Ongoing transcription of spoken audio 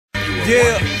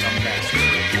Yeah.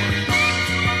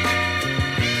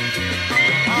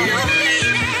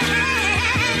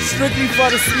 Strictly for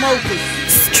the smokers.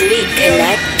 Street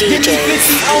Connect Give me DJs.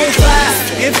 50 on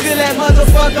 5 and fill that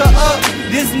motherfucker up.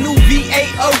 This new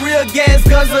V8 a real gas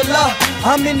guzzler.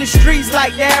 I'm in the streets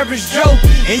like the average Joe,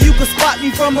 and you can spot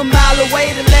me from a mile away.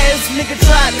 The last nigga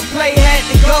tried to play, had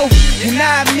to go. And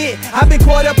I admit, I've been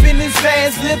caught up in this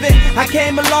fast living. I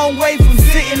came a long way from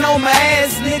sitting on my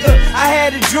ass, nigga. I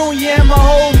had a junior and my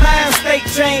whole mind state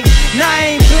changed. Now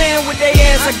I ain't playing with they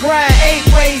ass, I grind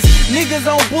 8 ways. Niggas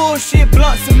on bullshit,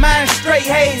 blunts and mine straight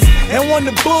haze. And when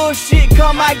the bullshit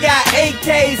come, I got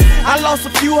AKs. I lost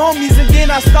a few homies and then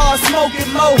I started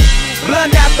smoking more.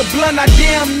 Blunt after blunt, I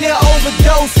damn near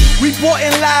overdose.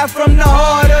 Reporting live from the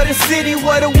heart of the city,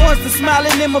 where the ones that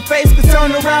smiling in my face could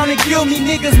turn around and kill me.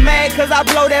 Niggas mad cause I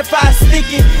blow that 5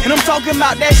 sticky. And I'm talking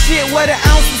about that shit where the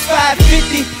ounce is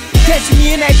 550. Catch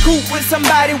me in that coupe with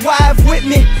somebody wife with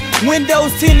me.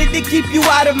 Windows tinted to keep you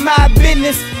out of my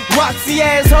business. Roxy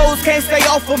assholes can't stay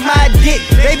off of my dick.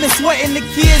 They been sweating the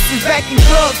kids since back in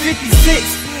Club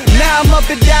 56. Now I'm up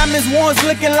at Diamonds, one's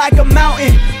looking like a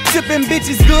mountain. Tipping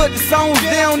bitches good, the songs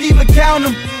they don't even count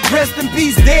them. Rest in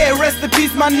peace dead, rest in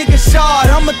peace my nigga Shard.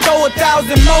 I'ma throw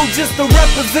 1,000 more just to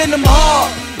represent them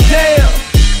hard. Damn,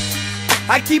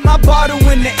 I keep my bottle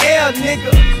in the air,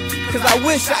 nigga, cause I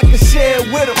wish I could share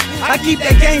it with them. I keep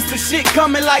that gangster shit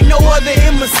coming like no other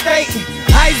in my state.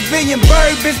 Icberg,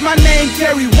 Berg, bitch, my name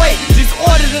carry weight. Just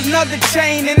ordered another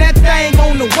chain and that thing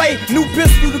on the way. New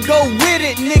pistol to go with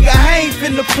it, nigga, I ain't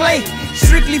finna play.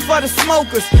 Strictly for the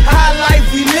smokers, high life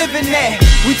we living that.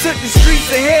 We took the streets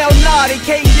to hell, nah, they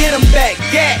can't get them back.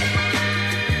 Yeah.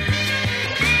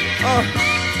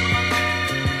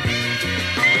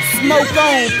 Smoke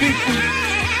on, people.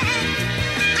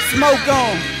 Smoke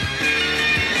on.